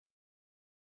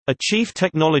A Chief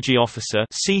Technology Officer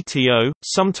 (CTO),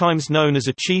 sometimes known as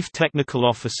a Chief Technical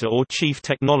Officer or Chief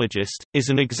Technologist, is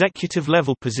an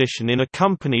executive-level position in a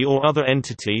company or other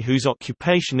entity whose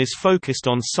occupation is focused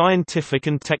on scientific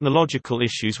and technological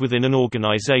issues within an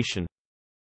organization.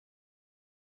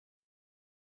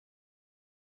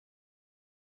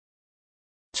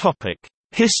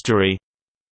 History.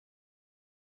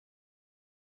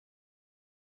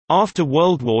 After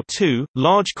World War II,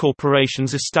 large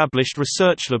corporations established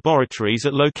research laboratories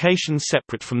at locations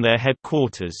separate from their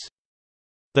headquarters.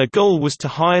 Their goal was to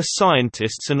hire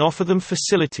scientists and offer them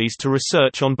facilities to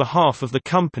research on behalf of the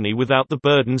company without the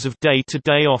burdens of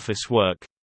day-to-day office work.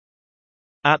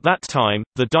 At that time,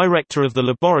 the director of the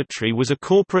laboratory was a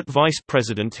corporate vice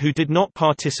president who did not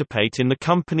participate in the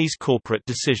company's corporate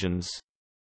decisions.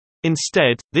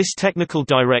 Instead, this technical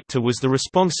director was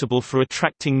responsible for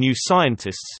attracting new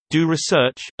scientists, do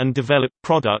research, and develop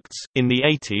products. In the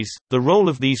 80s, the role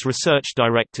of these research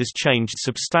directors changed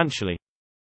substantially.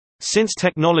 Since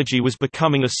technology was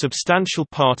becoming a substantial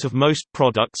part of most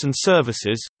products and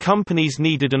services, companies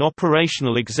needed an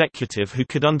operational executive who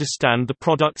could understand the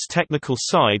product's technical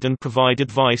side and provide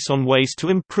advice on ways to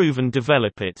improve and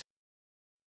develop it.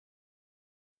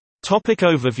 Topic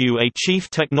overview. A Chief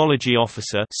Technology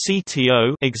Officer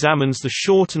 (CTO) examines the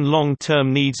short and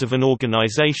long-term needs of an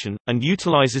organization, and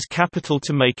utilizes capital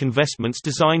to make investments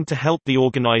designed to help the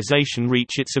organization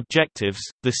reach its objectives.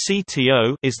 The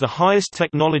CTO is the highest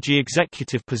technology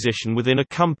executive position within a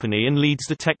company and leads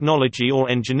the technology or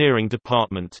engineering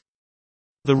department.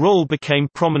 The role became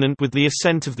prominent with the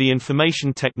ascent of the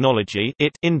information technology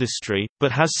industry,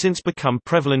 but has since become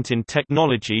prevalent in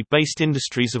technology-based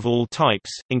industries of all types,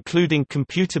 including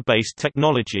computer-based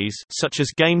technologies such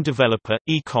as game developer,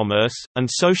 e-commerce, and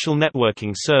social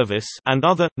networking service, and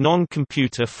other,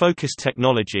 non-computer focused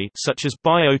technology such as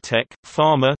biotech,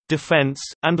 pharma, defense,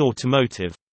 and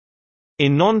automotive.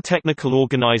 In non-technical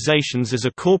organizations as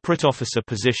a corporate officer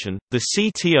position, the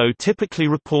CTO typically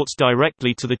reports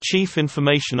directly to the Chief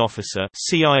Information Officer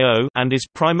 (CIO) and is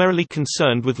primarily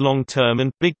concerned with long-term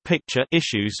and big-picture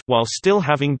issues while still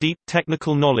having deep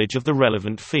technical knowledge of the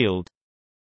relevant field.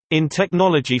 In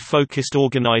technology-focused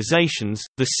organizations,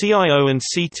 the CIO and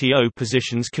CTO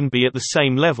positions can be at the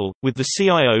same level, with the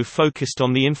CIO focused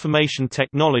on the information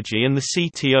technology and the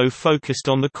CTO focused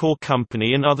on the core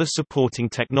company and other supporting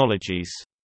technologies.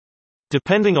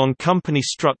 Depending on company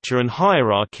structure and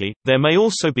hierarchy, there may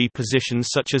also be positions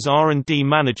such as R&D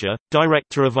Manager,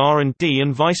 Director of R&D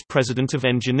and Vice President of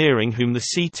Engineering whom the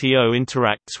CTO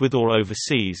interacts with or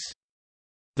oversees.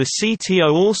 The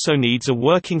CTO also needs a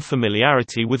working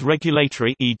familiarity with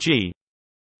regulatory, e.g.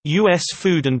 U.S.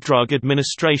 Food and Drug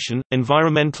Administration,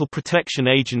 Environmental Protection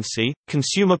Agency,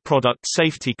 Consumer Product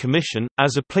Safety Commission,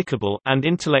 as applicable, and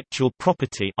intellectual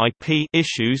property (IP)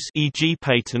 issues, e.g.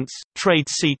 patents, trade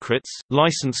secrets,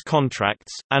 license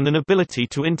contracts, and an ability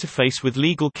to interface with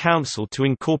legal counsel to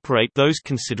incorporate those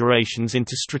considerations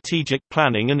into strategic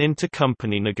planning and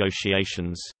intercompany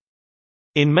negotiations.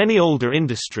 In many older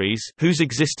industries, whose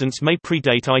existence may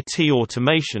predate IT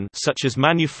automation such as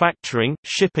manufacturing,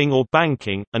 shipping or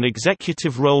banking, an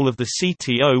executive role of the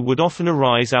CTO would often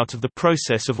arise out of the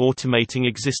process of automating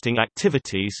existing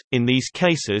activities. In these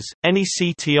cases, any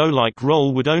CTO-like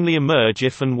role would only emerge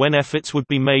if and when efforts would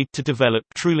be made to develop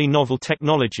truly novel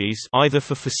technologies either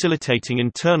for facilitating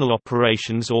internal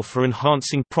operations or for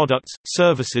enhancing products,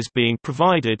 services being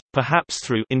provided, perhaps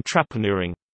through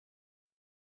intrapreneuring.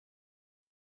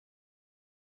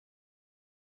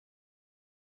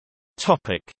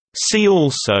 See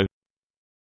also: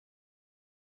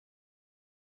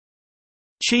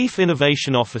 Chief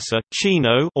Innovation Officer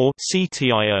 (CINO) or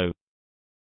CTIO.